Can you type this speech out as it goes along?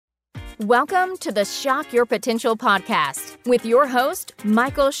Welcome to the Shock Your Potential podcast with your host,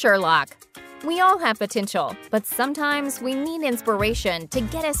 Michael Sherlock. We all have potential, but sometimes we need inspiration to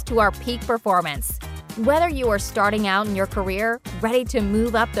get us to our peak performance. Whether you are starting out in your career, ready to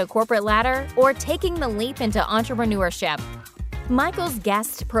move up the corporate ladder, or taking the leap into entrepreneurship, Michael's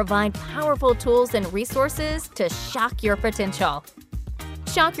guests provide powerful tools and resources to shock your potential.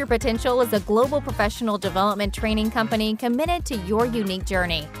 Shock Your Potential is a global professional development training company committed to your unique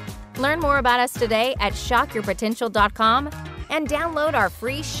journey. Learn more about us today at shockyourpotential.com and download our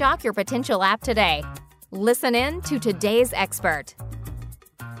free Shock Your Potential app today. Listen in to today's expert.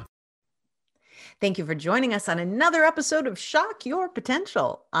 Thank you for joining us on another episode of Shock Your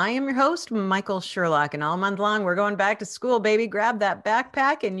Potential. I am your host, Michael Sherlock, and all month long, we're going back to school, baby. Grab that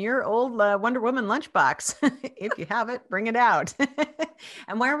backpack and your old Wonder Woman lunchbox. If you have it, bring it out.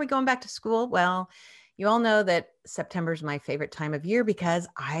 And why are we going back to school? Well, you all know that September is my favorite time of year because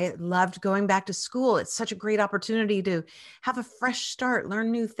I loved going back to school. It's such a great opportunity to have a fresh start,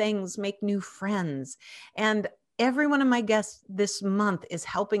 learn new things, make new friends. And every one of my guests this month is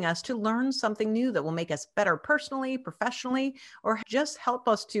helping us to learn something new that will make us better personally, professionally, or just help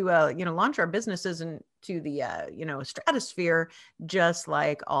us to, launch our businesses into the, stratosphere, just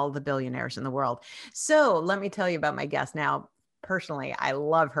like all the billionaires in the world. So let me tell you about my guest now. Personally, I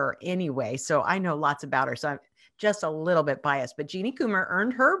love her anyway, so I know lots about her. So I'm just a little bit biased, but Jeannie Coomer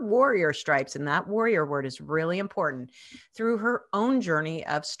earned her warrior stripes, and that warrior word is really important, through her own journey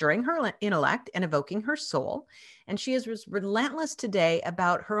of stirring her intellect and evoking her soul. And she is relentless today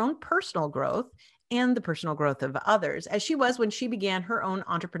about her own personal growth and the personal growth of others, as she was when she began her own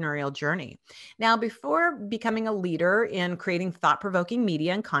entrepreneurial journey. Now, before becoming a leader in creating thought-provoking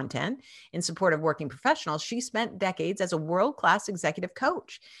media and content in support of working professionals, she spent decades as a world-class executive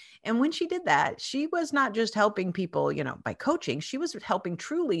coach. And when she did that, she was not just helping people, by coaching, she was helping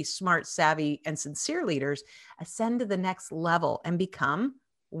truly smart, savvy, and sincere leaders ascend to the next level and become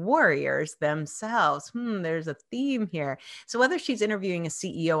warriors themselves. There's a theme here. So whether she's interviewing a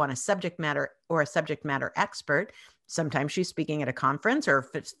CEO on a subject matter or a subject matter expert, sometimes she's speaking at a conference or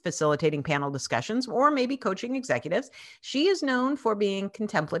facilitating panel discussions, or maybe coaching executives, she is known for being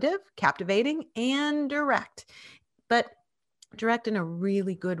contemplative, captivating, and direct. But direct in a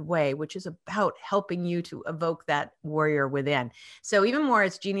really good way, which is about helping you to evoke that warrior within. So even more,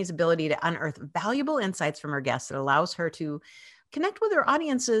 it's Jeannie's ability to unearth valuable insights from her guests that allows her to connect with her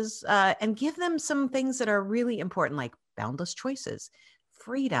audiences and give them some things that are really important, like boundless choices,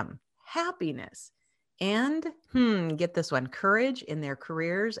 freedom, happiness, and get this one, courage in their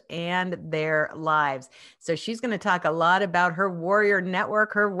careers and their lives. So she's going to talk a lot about her warrior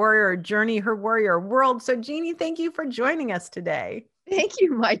network, her warrior journey, her warrior world. So Jeannie, thank you for joining us today. Thank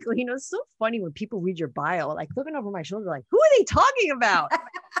you, Michael. It's so funny when people read your bio, like looking over my shoulder, like, who are they talking about?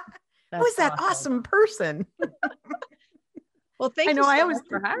 Who's that awesome person? Well, thank you so much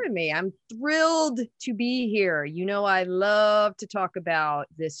for having me. I'm thrilled to be here. I love to talk about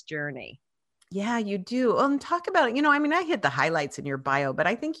this journey. Yeah, you do. And talk about it. I hit the highlights in your bio, but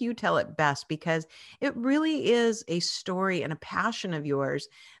I think you tell it best because it really is a story and a passion of yours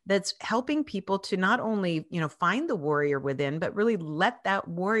that's helping people to not only, find the warrior within, but really let that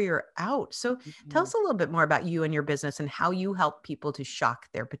warrior out. So tell us a little bit more about you and your business and how you help people to shock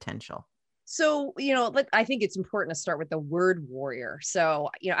their potential. So, I think it's important to start with the word warrior. So,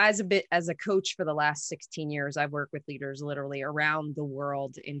 as a coach for the last 16 years, I've worked with leaders literally around the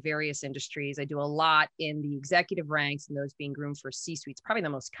world in various industries. I do a lot in the executive ranks and those being groomed for C-suites, probably the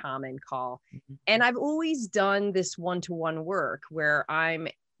most common call. Mm-hmm. And I've always done this one-to-one work where I'm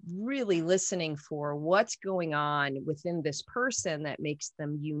really listening for what's going on within this person that makes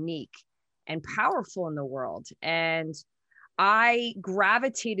them unique and powerful in the world. And I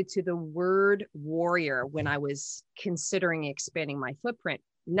gravitated to the word warrior when I was considering expanding my footprint,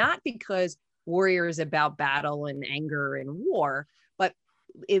 not because warrior is about battle and anger and war, but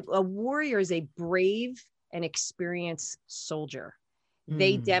a warrior is a brave and experienced soldier.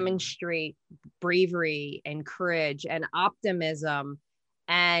 They demonstrate bravery and courage and optimism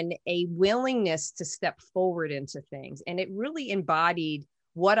and a willingness to step forward into things. And it really embodied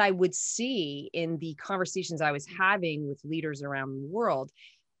what I would see in the conversations I was having with leaders around the world.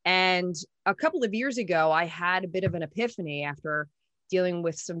 And a couple of years ago, I had a bit of an epiphany after dealing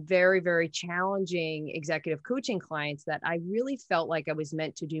with some very, very challenging executive coaching clients that I really felt like I was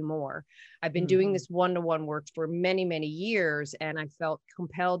meant to do more. I've been doing this one-to-one work for many, many years, and I felt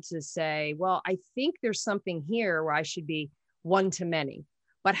compelled to say, well, I think there's something here where I should be one-to-many,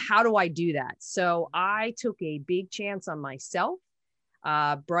 but how do I do that? So I took a big chance on myself,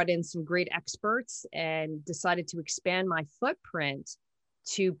 brought in some great experts, and decided to expand my footprint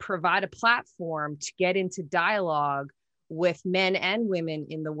to provide a platform to get into dialogue with men and women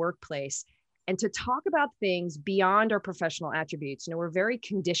in the workplace and to talk about things beyond our professional attributes. We're very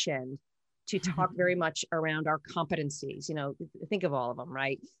conditioned to talk very much around our competencies. Think of all of them,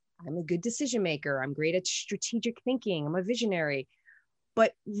 right? I'm a good decision maker. I'm great at strategic thinking. I'm a visionary.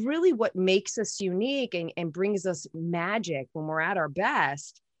 But really what makes us unique and brings us magic when we're at our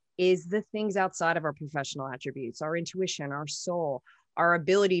best is the things outside of our professional attributes, our intuition, our soul, our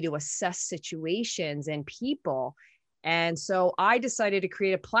ability to assess situations and people. And so I decided to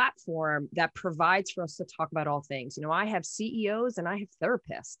create a platform that provides for us to talk about all things. I have CEOs and I have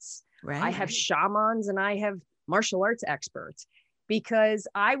therapists. Right. I have shamans and I have martial arts experts, because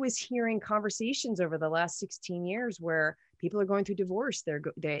I was hearing conversations over the last 16 years where people are going through divorce.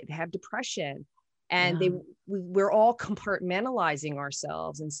 They have depression, and we're all compartmentalizing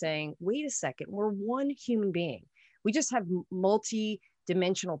ourselves and saying, wait a second, we're one human being. We just have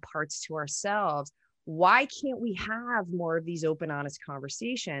multi-dimensional parts to ourselves. Why can't we have more of these open, honest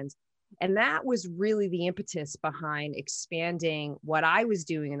conversations? And that was really the impetus behind expanding what I was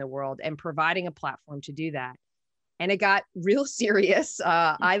doing in the world and providing a platform to do that. And it got real serious.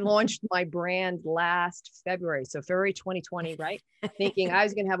 I launched my brand last February. So February 2020, right? Thinking I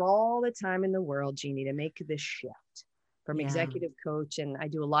was going to have all the time in the world, Jeannie, to make this shift from executive coach. And I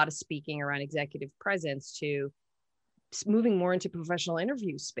do a lot of speaking around executive presence to moving more into professional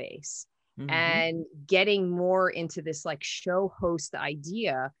interview space and getting more into this like show host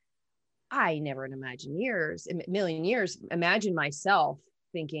idea. I never in a million years, imagined myself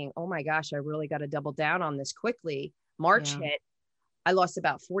thinking, oh my gosh, I really got to double down on this quickly. March hit, I lost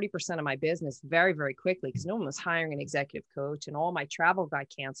about 40% of my business very, very quickly because no one was hiring an executive coach and all my travel got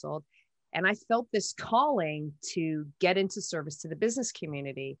canceled. And I felt this calling to get into service to the business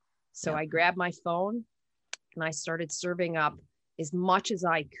community. So I grabbed my phone and I started serving up as much as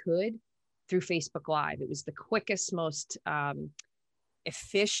I could through Facebook Live. It was the quickest, most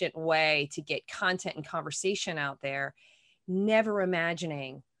efficient way to get content and conversation out there. Never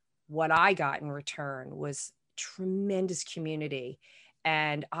imagining what I got in return was tremendous community.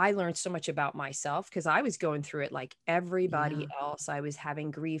 And I learned so much about myself because I was going through it like everybody else. I was having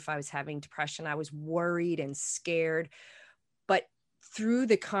grief. I was having depression. I was worried and scared. But through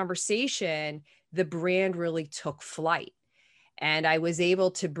the conversation, the brand really took flight. And I was able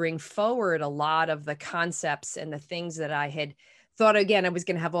to bring forward a lot of the concepts and the things that I had thought, again, I was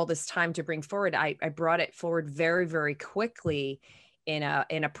going to have all this time to bring forward. I brought it forward very, very quickly in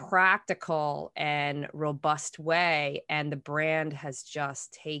a practical and robust way. And the brand has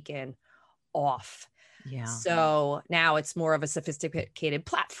just taken off. Yeah. So now it's more of a sophisticated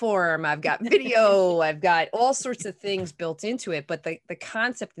platform. I've got video, I've got all sorts of things built into it, but the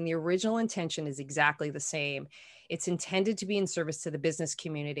concept and the original intention is exactly the same. It's intended to be in service to the business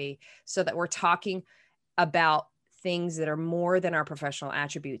community so that we're talking about things that are more than our professional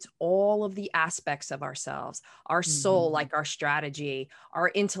attributes, all of the aspects of ourselves, our soul, like our strategy,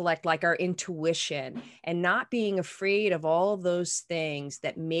 our intellect, like our intuition, and not being afraid of all of those things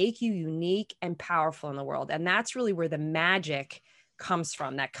that make you unique and powerful in the world. And that's really where the magic comes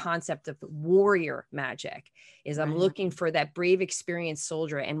from. That concept of warrior magic is I'm looking for that brave, experienced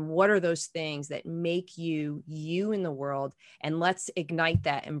soldier. And what are those things that make you in the world? And let's ignite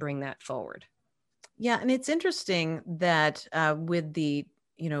that and bring that forward. Yeah. And it's interesting that with the,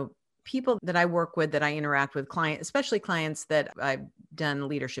 people that I work with, that I interact with, clients, especially clients that I've done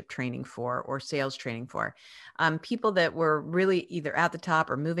leadership training for or sales training for, people that were really either at the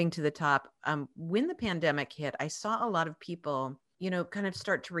top or moving to the top. When the pandemic hit, I saw a lot of people, kind of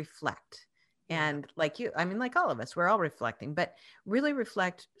start to reflect. And like all of us, we're all reflecting, but really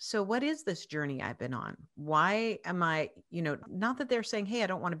reflect. So what is this journey I've been on? Why am I, not that they're saying, hey, I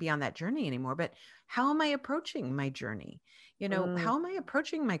don't want to be on that journey anymore, but how am I approaching my journey? How am I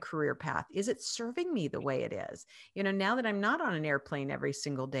approaching my career path? Is it serving me the way it is? Now that I'm not on an airplane every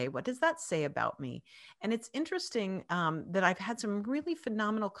single day, what does that say about me? And it's interesting that I've had some really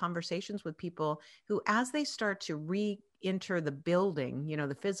phenomenal conversations with people who, as they start to re-enter the building,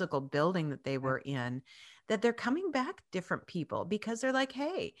 the physical building that they were in, that they're coming back different people because they're like,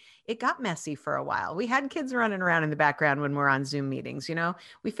 hey, it got messy for a while. We had kids running around in the background when we're on Zoom meetings.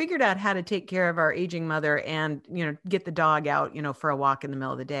 We figured out how to take care of our aging mother and, get the dog out, for a walk in the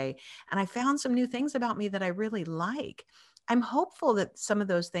middle of the day. And I found some new things about me that I really like. I'm hopeful that some of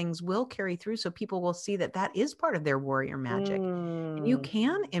those things will carry through so people will see that that is part of their warrior magic. And you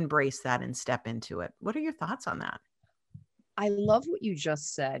can embrace that and step into it. What are your thoughts on that? I love what you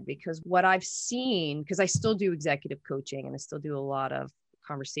just said, because what I've seen, because I still do executive coaching and I still do a lot of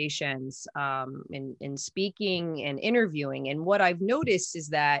conversations in speaking and interviewing. And what I've noticed is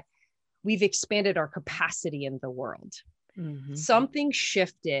that we've expanded our capacity in the world. Mm-hmm. Something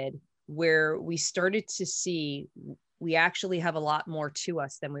shifted where we started to see we actually have a lot more to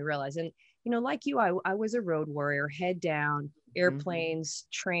us than we realize. And, you know, like you, I was a road warrior, head down, airplanes,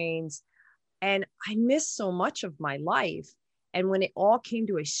 trains, and I missed so much of my life. And when it all came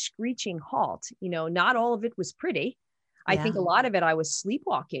to a screeching halt, you know, not all of it was pretty. I think a lot of it, I was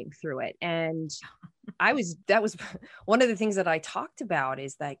sleepwalking through it. And that was one of the things that I talked about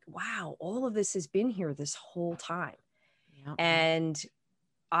is like, wow, all of this has been here this whole time. Yep. And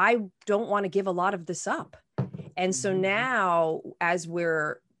I don't want to give a lot of this up. And so now as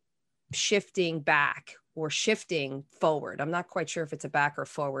we're shifting back or shifting forward, I'm not quite sure if it's a back or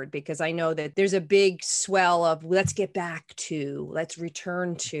forward, because I know that there's a big swell of let's get back to, let's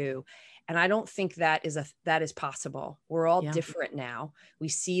return to. And I don't think that is possible. We're all different now. We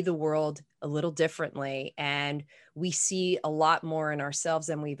see the world a little differently, and we see a lot more in ourselves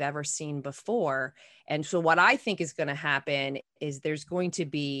than we've ever seen before. And so what I think is going to happen is there's going to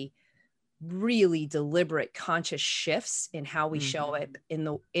be really deliberate, conscious shifts in how we show up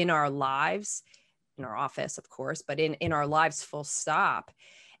in our lives, in our office, of course, but in our lives, full stop.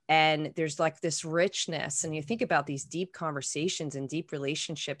 And there's like this richness. And you think about these deep conversations and deep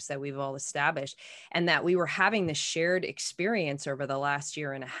relationships that we've all established, and that we were having this shared experience over the last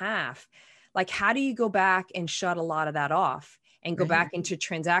year and a half. Like, how do you go back and shut a lot of that off and go back into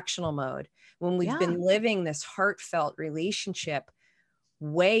transactional mode when we've been living this heartfelt relationship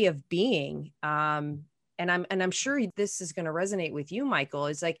way of being? And I'm sure this is going to resonate with you, Michael.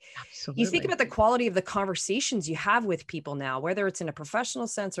 It's like, you think about the quality of the conversations you have with people now, whether it's in a professional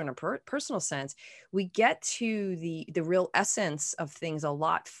sense or in a personal sense, we get to the real essence of things a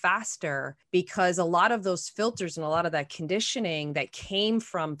lot faster, because a lot of those filters and a lot of that conditioning that came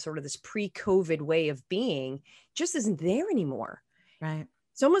from sort of this pre-COVID way of being just isn't there anymore. Right.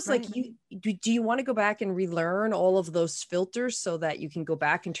 It's almost like do you want to go back and relearn all of those filters so that you can go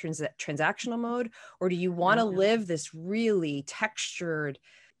back in transactional mode? Or do you want to live this really textured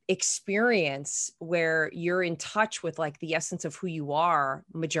experience where you're in touch with like the essence of who you are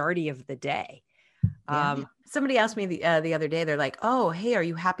majority of the day? Somebody asked me the other day, they're like, oh, hey, are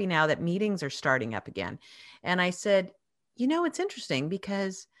you happy now that meetings are starting up again? And I said, you know, it's interesting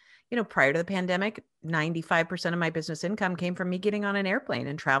because, you know, prior to the pandemic, 95% of my business income came from me getting on an airplane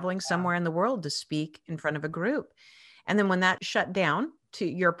and traveling somewhere in the world to speak in front of a group. And then when that shut down, to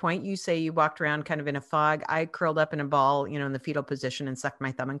your point, you say you walked around kind of in a fog. I curled up in a ball, you know, in the fetal position and sucked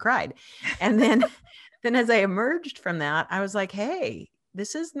my thumb and cried. And then, then as I emerged from that, I was like, hey,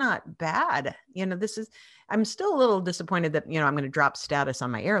 this is not bad. You know, I'm still a little disappointed that, you know, I'm going to drop status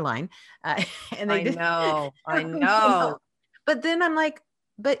on my airline. And they did. I know. But then I'm like,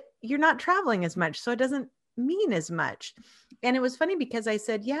 but you're not traveling as much, so it doesn't mean as much. And it was funny because I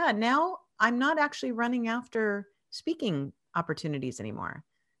said, yeah, now I'm not actually running after speaking opportunities anymore.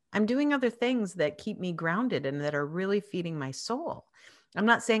 I'm doing other things that keep me grounded and that are really feeding my soul. I'm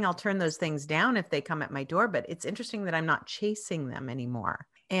not saying I'll turn those things down if they come at my door, but it's interesting that I'm not chasing them anymore.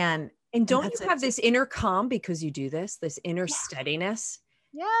 And don't you have this inner calm because you do this inner steadiness?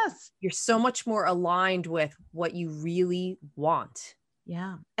 Yes. You're so much more aligned with what you really want.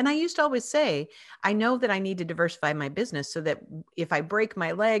 Yeah. And I used to always say, I know that I need to diversify my business so that if I break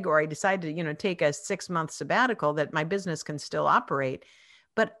my leg or I decide to, you know, take a 6-month sabbatical, that my business can still operate.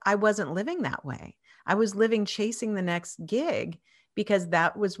 But I wasn't living that way. I was living chasing the next gig because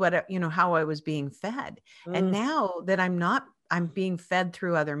that was what, you know, how I was being fed. And now that I'm being fed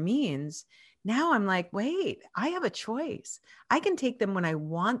through other means. Now I'm like, wait, I have a choice. I can take them when I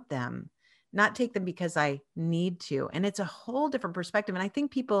want them, not take them because I need to. And it's a whole different perspective. And I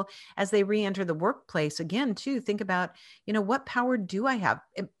think people, as they re-enter the workplace again, too, think about, you know, what power do I have?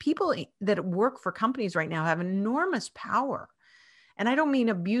 People that work for companies right now have enormous power. And I don't mean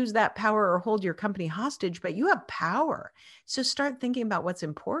abuse that power or hold your company hostage, but you have power. So start thinking about what's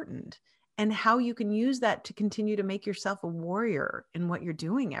important and how you can use that to continue to make yourself a warrior in what you're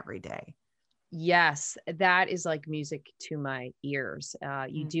doing every day. Yes, that is like music to my ears.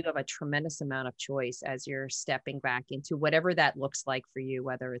 You do have a tremendous amount of choice as you're stepping back into whatever that looks like for you,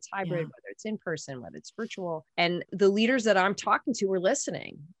 whether it's hybrid, whether it's in person, whether it's virtual. And the leaders that I'm talking to are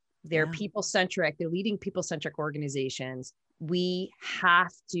listening. They're people-centric. They're leading people-centric organizations. We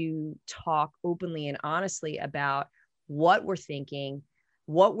have to talk openly and honestly about what we're thinking,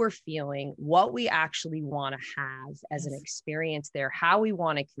 what we're feeling, what we actually want to have as an experience there, how we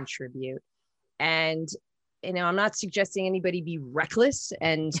want to contribute. And, you know, I'm not suggesting anybody be reckless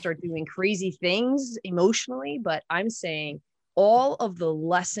and start doing crazy things emotionally, but I'm saying all of the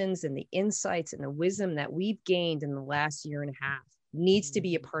lessons and the insights and the wisdom that we've gained in the last year and a half needs to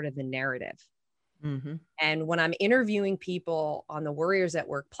be a part of the narrative. Mm-hmm. And when I'm interviewing people on the Warriors at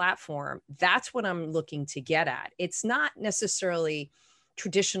Work platform, that's what I'm looking to get at. It's not necessarily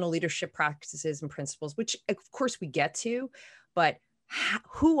traditional leadership practices and principles, which of course we get to, but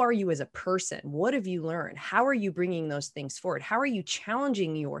who are you as a person? What have you learned? How are you bringing those things forward? How are you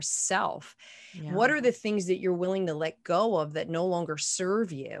challenging yourself? Yeah. What are the things that you're willing to let go of that no longer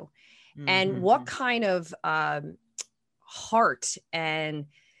serve you? Mm-hmm. And what kind of heart and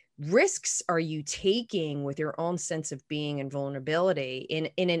risks are you taking with your own sense of being and vulnerability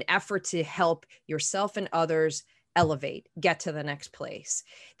in an effort to help yourself and others elevate, get to the next place?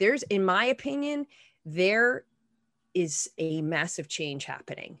 There's, in my opinion, there is a massive change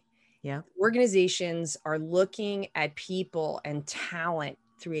happening. Yeah. Organizations are looking at people and talent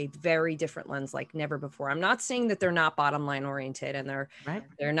through a very different lens like never before. I'm not saying that they're not bottom line oriented and they're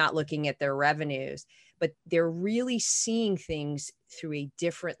not looking at their revenues, but they're really seeing things through a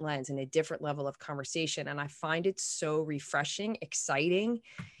different lens and a different level of conversation. And I find it so refreshing, exciting.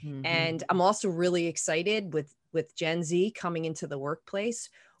 Mm-hmm. And I'm also really excited with Gen Z coming into the workplace,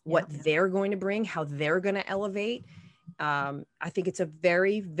 what they're going to bring, how they're going to elevate. I think it's a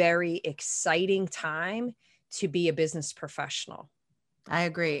very, very exciting time to be a business professional. I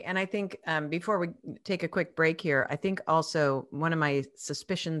agree. And I think before we take a quick break here, I think also one of my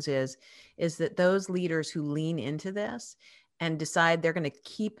suspicions is that those leaders who lean into this and decide they're going to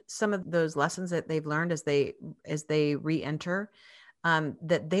keep some of those lessons that they've learned as they re-enter,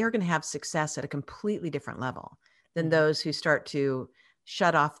 that they are going to have success at a completely different level than those who start to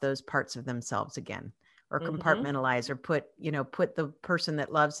shut off those parts of themselves again, or compartmentalize, or put the person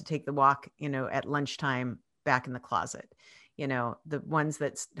that loves to take the walk, at lunchtime back in the closet, the ones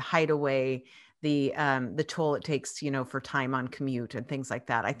that hide away the toll it takes, for time on commute and things like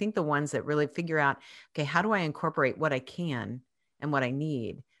that. I think the ones that really figure out, okay, how do I incorporate what I can and what I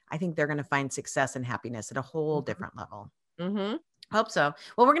need? I think they're going to find success and happiness at a whole different level. Hope so.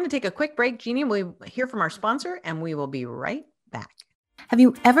 Well, we're going to take a quick break, Jeannie. We'll hear from our sponsor and we will be right back. Have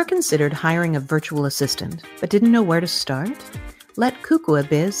you ever considered hiring a virtual assistant but didn't know where to start? Let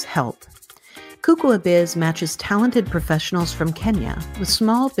Kukuabiz help. Kukuabiz matches talented professionals from Kenya with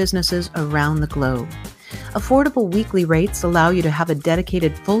small businesses around the globe. Affordable weekly rates allow you to have a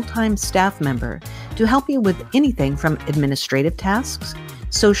dedicated full-time staff member to help you with anything from administrative tasks,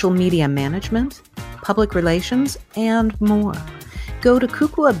 social media management, public relations, and more. Go to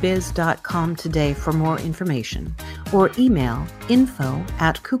kukuabiz.com today for more information or email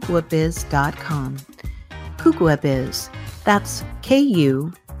info@kukuabiz.com. Kukuabiz, that's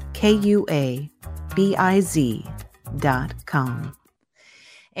KUKUABIZ.com.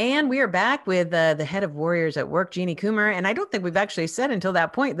 And we are back with the head of Warriors at Work, Jeannie Coomer. And I don't think we've actually said until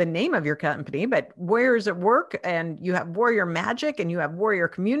that point the name of your company, but Warriors at Work, and you have Warrior Magic and you have Warrior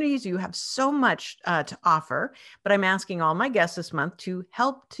Communities. You have so much to offer. But I'm asking all my guests this month to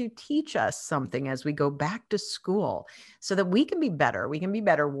help to teach us something as we go back to school so that we can be better. We can be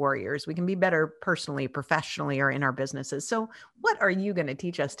better warriors. We can be better personally, professionally, or in our businesses. So what are you going to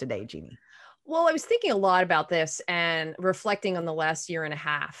teach us today, Jeannie? Well, I was thinking a lot about this and reflecting on the last year and a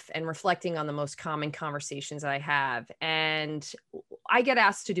half and reflecting on the most common conversations I have. And I get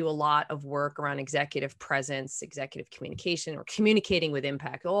asked to do a lot of work around executive presence, executive communication, or communicating with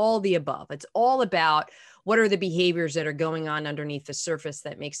impact, all the above. It's all about what are the behaviors that are going on underneath the surface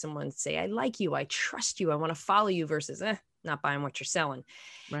that make someone say, I like you, I trust you, I want to follow you, versus not buying what you're selling.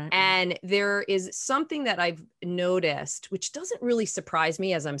 Right. And there is something that I've noticed, which doesn't really surprise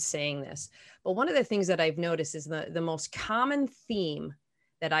me as I'm saying this, but one of the things that I've noticed is the most common theme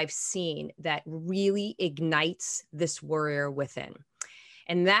that I've seen that really ignites this warrior within.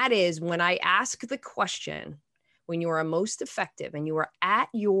 And that is when I ask the question, when you are most effective and you are at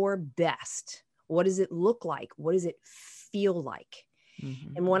your best, what does it look like? What does it feel like?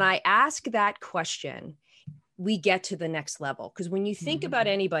 And when I ask that question, we get to the next level. Because when you think about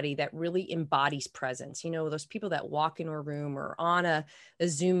anybody that really embodies presence, those people that walk into a room or on a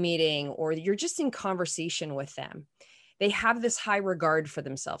Zoom meeting, or you're just in conversation with them, they have this high regard for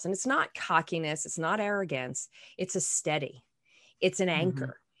themselves. And it's not cockiness, it's not arrogance, it's a steady, it's an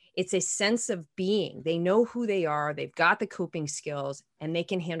anchor. It's a sense of being. They know who they are, they've got the coping skills, and they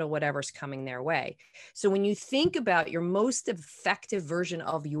can handle whatever's coming their way. So when you think about your most effective version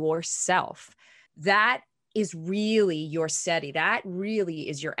of yourself, that is really your SETI. That really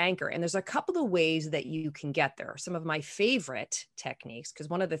is your anchor. And there's a couple of ways that you can get there. Some of my favorite techniques, because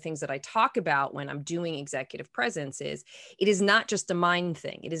one of the things that I talk about when I'm doing executive presence is it is not just a mind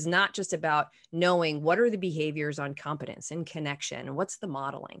thing. It is not just about knowing what are the behaviors on competence and connection and what's the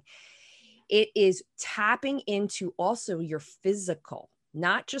modeling. It is tapping into also your physical,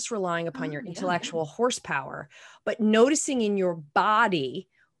 not just relying upon your intellectual horsepower, but noticing in your body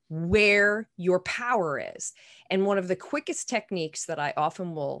where your power is. And one of the quickest techniques that I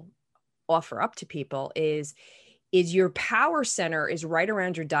often will offer up to people is your power center is right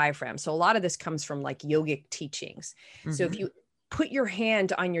around your diaphragm. So a lot of this comes from like yogic teachings. Mm-hmm. So if you put your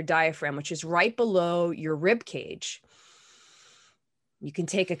hand on your diaphragm, which is right below your rib cage, you can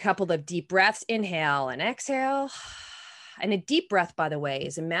take a couple of deep breaths, inhale and exhale. And a deep breath, by the way,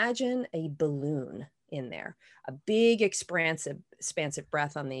 is imagine a balloon in there, a big expansive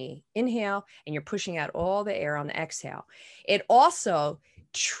breath on the inhale, and you're pushing out all the air on the exhale. It also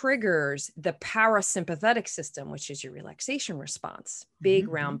triggers the parasympathetic system, which is your relaxation response, big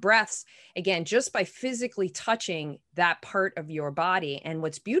round breaths. Again, just by physically touching that part of your body. And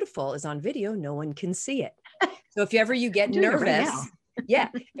what's beautiful is on video, no one can see it. So if you get nervous, if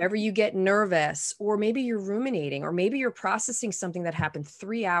ever you get nervous, or maybe you're ruminating, or maybe you're processing something that happened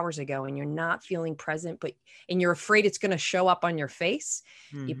 3 hours ago and you're not feeling present, and you're afraid it's going to show up on your face,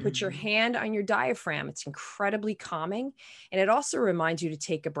 you put your hand on your diaphragm. It's incredibly calming. And it also reminds you to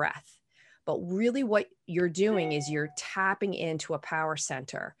take a breath. But really what you're doing is you're tapping into a power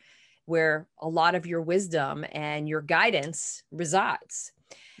center where a lot of your wisdom and your guidance resides.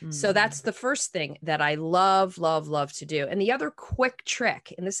 So that's the first thing that I love to do. And the other quick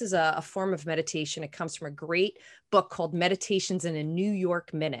trick, and this is a form of meditation. It comes from a great book called Meditations in a New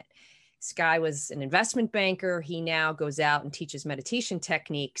York Minute. This guy was an investment banker. He now goes out and teaches meditation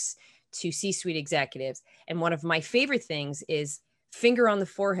techniques to C-suite executives. And one of my favorite things is finger on the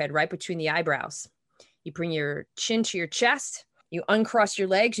forehead, right between the eyebrows. You bring your chin to your chest. You uncross your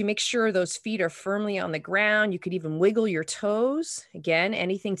legs. You make sure those feet are firmly on the ground. You could even wiggle your toes. Again,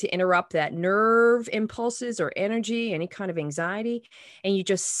 anything to interrupt that nerve impulses or energy, any kind of anxiety. And you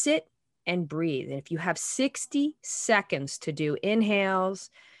just sit and breathe. And if you have 60 seconds to do inhales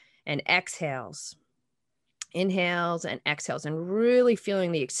and exhales, and really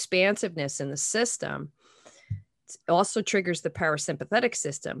feeling the expansiveness in the system, it also triggers the parasympathetic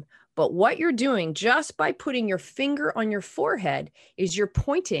system. But what you're doing just by putting your finger on your forehead is you're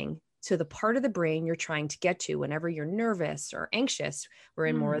pointing to the part of the brain you're trying to get to whenever you're nervous or anxious. We're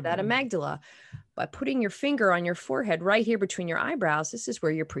in more of that amygdala. By putting your finger on your forehead right here between your eyebrows, this is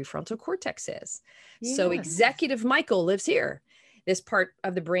where your prefrontal cortex is. Yes. So executive Michael lives here. This part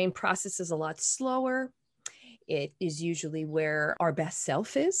of the brain processes a lot slower. It is usually where our best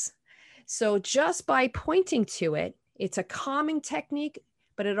self is. So just by pointing to it, it's a calming technique,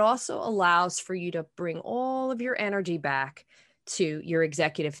 but it also allows for you to bring all of your energy back to your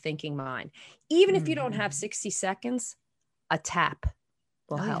executive thinking mind. Even if you don't have 60 seconds, a tap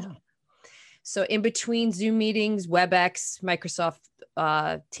will help. Yeah. So in between Zoom meetings, WebEx, Microsoft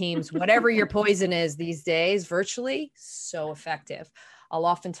Teams, whatever your poison is these days, virtually, so effective. I'll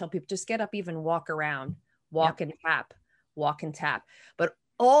often tell people, just get up, even walk around, walk and tap. But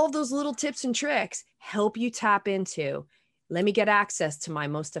all those little tips and tricks help you tap into, let me get access to my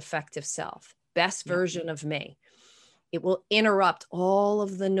most effective self, best version of me. It will interrupt all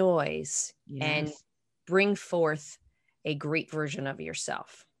of the noise and bring forth a great version of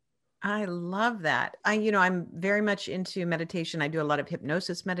yourself. I love that. I'm very much into meditation. I do a lot of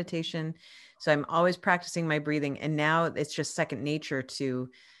hypnosis meditation. So I'm always practicing my breathing. And now it's just second nature to,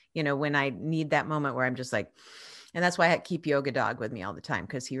 when I need that moment where I'm just like, and that's why I keep Yoga Dog with me all the time,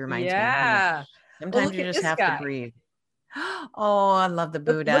 because he reminds me how much sometimes you just have to breathe. Oh, I love the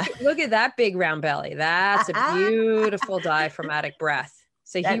Buddha. Look at that big round belly. That's a beautiful diaphragmatic breath.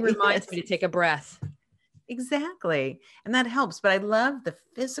 So he reminds me to take a breath. Exactly. And that helps. But I love the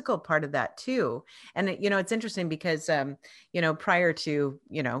physical part of that too. And, it's interesting because, prior to,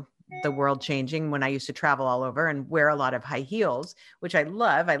 the world changing, when I used to travel all over and wear a lot of high heels, which I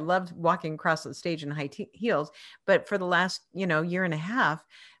love. I loved walking across the stage in high heels. But for the last, year and a half,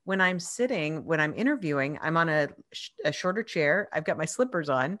 when I'm interviewing, I'm on a shorter chair. I've got my slippers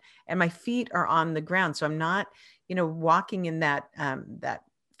on and my feet are on the ground. So I'm not, walking in that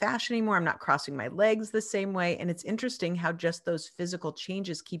fashion anymore. I'm not crossing my legs the same way. And it's interesting how just those physical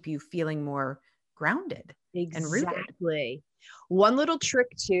changes keep you feeling more grounded and rooted. Exactly. One little trick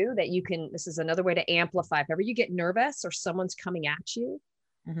too, that you can, this is another way to amplify. If ever you get nervous or someone's coming at you,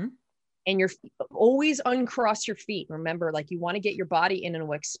 and you're always uncross your feet. Remember, like you want to get your body in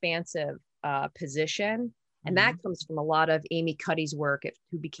an expansive position. And that comes from a lot of Amy Cuddy's work,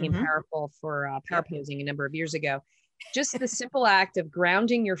 who became powerful for power posing a number of years ago. Just the simple act of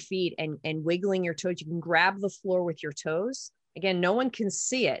grounding your feet and wiggling your toes. You can grab the floor with your toes. Again, no one can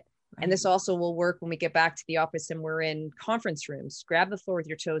see it. Right. And this also will work when we get back to the office and we're in conference rooms. Grab the floor with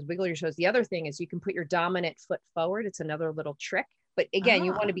your toes, wiggle your toes. The other thing is you can put your dominant foot forward. It's another little trick. But again,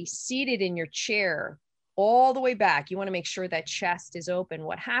 you want to be seated in your chair all the way back. You want to make sure that chest is open.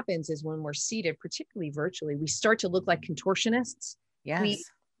 What happens is when we're seated, particularly virtually, we start to look like contortionists. Yes.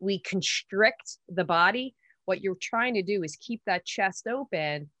 We constrict the body. What you're trying to do is keep that chest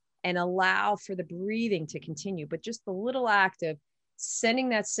open and allow for the breathing to continue. But just the little act of sending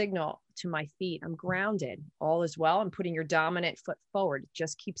that signal to my feet, I'm grounded, all is well, and putting your dominant foot forward,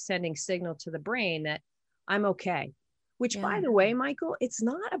 just keep sending signal to the brain that I'm okay. Which, by the way, Michael, it's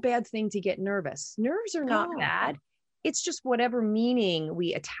not a bad thing to get nervous. Nerves are not bad. It's just whatever meaning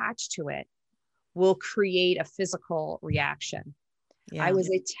we attach to it will create a physical reaction. Yeah. I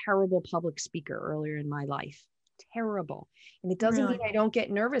was a terrible public speaker earlier in my life. Terrible. And it doesn't mean I don't get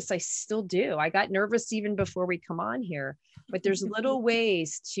nervous. I still do. I got nervous even before we come on here, but there's little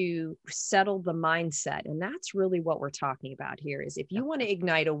ways to settle the mindset. And that's really what we're talking about here is if you want to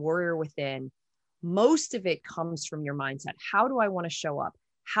ignite a warrior within, most of it comes from your mindset. How do I want to show up?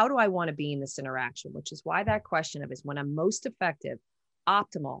 How do I want to be in this interaction? Which is why that question of is when I'm most effective,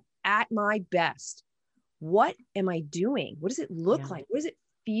 optimal, at my best, what am I doing? What does it look like? What does it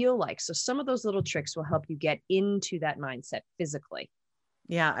feel like? So some of those little tricks will help you get into that mindset physically.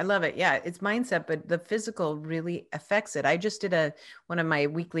 Yeah, I love it. Yeah, it's mindset, but the physical really affects it. I just did one of my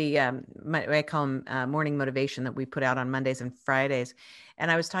weekly, I call them morning motivation that we put out on Mondays and Fridays.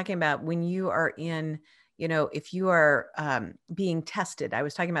 And I was talking about when you are in, if you are being tested, I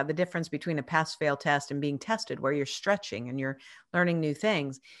was talking about the difference between a pass-fail test and being tested, where you're stretching and you're learning new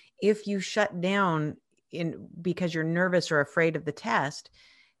things. If you shut down because you're nervous or afraid of the test,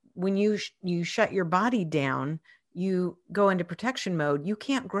 when you shut your body down, you go into protection mode, you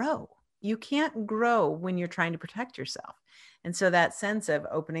can't grow. You can't grow when you're trying to protect yourself. And so that sense of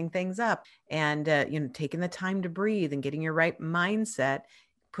opening things up and, taking the time to breathe and getting your right mindset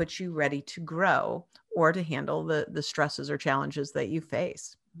puts you ready to grow or to handle the stresses or challenges that you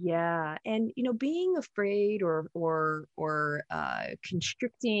face. Yeah. And, being afraid or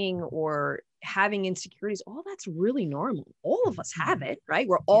constricting or having insecurities, all that's really normal. All of us have it, right?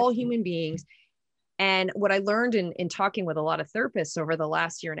 We're all human beings. And what I learned in talking with a lot of therapists over the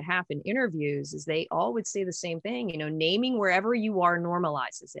last year and a half in interviews is they all would say the same thing, naming wherever you are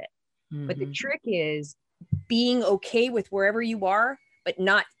normalizes it. Mm-hmm. But the trick is being okay with wherever you are, but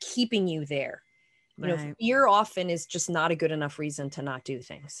not keeping you there. Fear often is just not a good enough reason to not do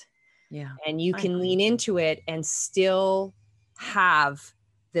things. Yeah. And you can lean into it and still have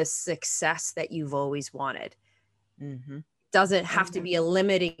the success that you've always wanted. Mm-hmm. Doesn't have to be a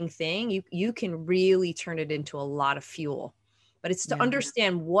limiting thing. You can really turn it into a lot of fuel, but it's to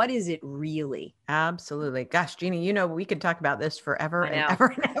understand what is it really. Absolutely. Gosh, Jeannie, we could talk about this forever and ever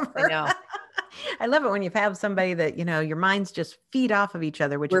and ever. I know. I love it when you have somebody that, your minds just feed off of each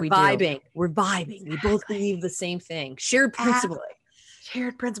other, which we're vibing. We're vibing. We both believe the same thing. Shared principles.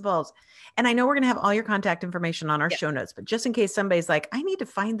 Shared principles. And I know we're going to have all your contact information on our show notes, but just in case somebody's like, I need to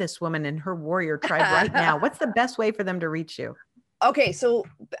find this woman and her warrior tribe right now, what's the best way for them to reach you? Okay. So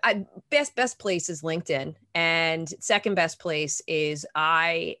best place is LinkedIn, and second best place is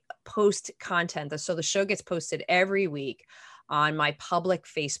I post content. So the show gets posted every week on my public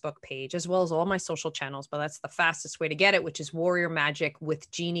Facebook page, as well as all my social channels, but that's the fastest way to get it, which is Warrior Magic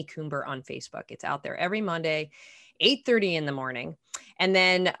with Jeannie Coomber on Facebook. It's out there every Monday, 8:30 in the morning. And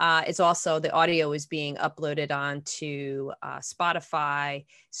then it's also, the audio is being uploaded onto Spotify,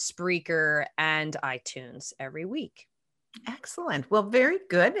 Spreaker, and iTunes every week. Excellent. Well, very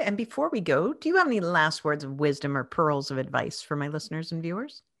good. And before we go, do you have any last words of wisdom or pearls of advice for my listeners and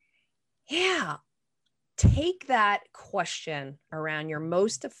viewers? Yeah. Take that question around your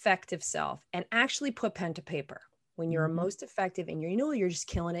most effective self and actually put pen to paper. When you're most effective and you're just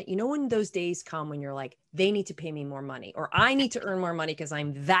killing it, when those days come when you're like, they need to pay me more money, or I need to earn more money because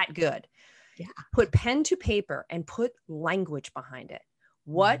I'm that good. Yeah. Put pen to paper and put language behind it.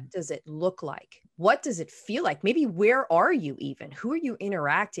 What does it look like? What does it feel like? Maybe where are you even? Who are you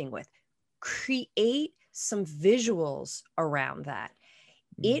interacting with? Create some visuals around that.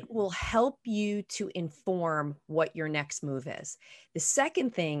 It will help you to inform what your next move is. The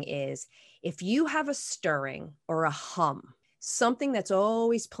second thing is, if you have a stirring or a hum, something that's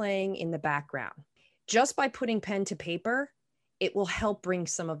always playing in the background, just by putting pen to paper, it will help bring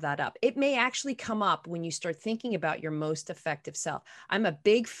some of that up. It may actually come up when you start thinking about your most effective self. I'm a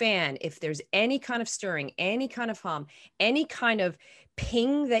big fan. If there's any kind of stirring, any kind of hum, any kind of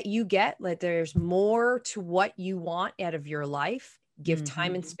ping that you get, like there's more to what you want out of your life, give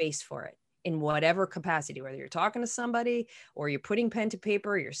time and space for it in whatever capacity, whether you're talking to somebody or you're putting pen to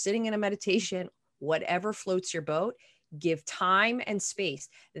paper, you're sitting in a meditation, whatever floats your boat, give time and space.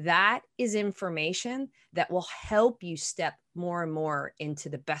 That is information that will help you step more and more into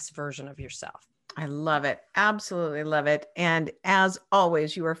the best version of yourself. I love it. Absolutely love it. And as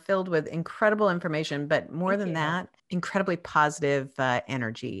always, you are filled with incredible information, but more than that, incredibly positive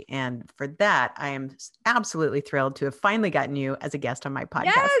energy. And for that, I am absolutely thrilled to have finally gotten you as a guest on my podcast.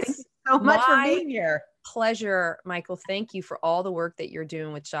 Yes! Thank you so much for being here. Pleasure, Michael. Thank you for all the work that you're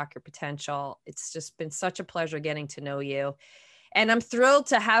doing with Shock Your Potential. It's just been such a pleasure getting to know you. And I'm thrilled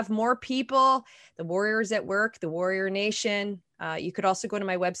to have more people, the Warriors at Work, the Warrior Nation. You could also go to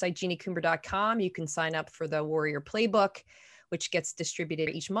my website, jeanniecoomber.com. You can sign up for the Warrior Playbook, which gets distributed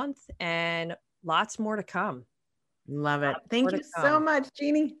each month, and lots more to come. Love it. Thank you so much,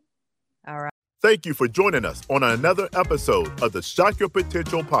 Jeannie. All right. Thank you for joining us on another episode of the Shock Your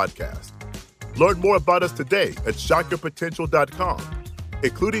Potential podcast. Learn more about us today at shockyourpotential.com,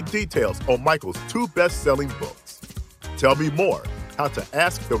 including details on Michael's 2 best-selling books. Tell me more, how to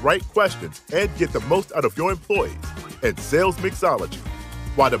ask the right questions and get the most out of your employees, and Sales Mixology,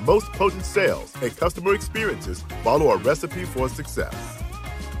 why the most potent sales and customer experiences follow a recipe for success.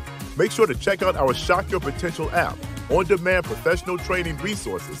 Make sure to check out our Shock Your Potential app, on-demand professional training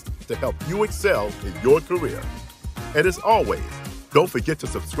resources to help you excel in your career. And as always, don't forget to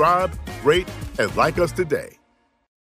subscribe, rate, and like us today.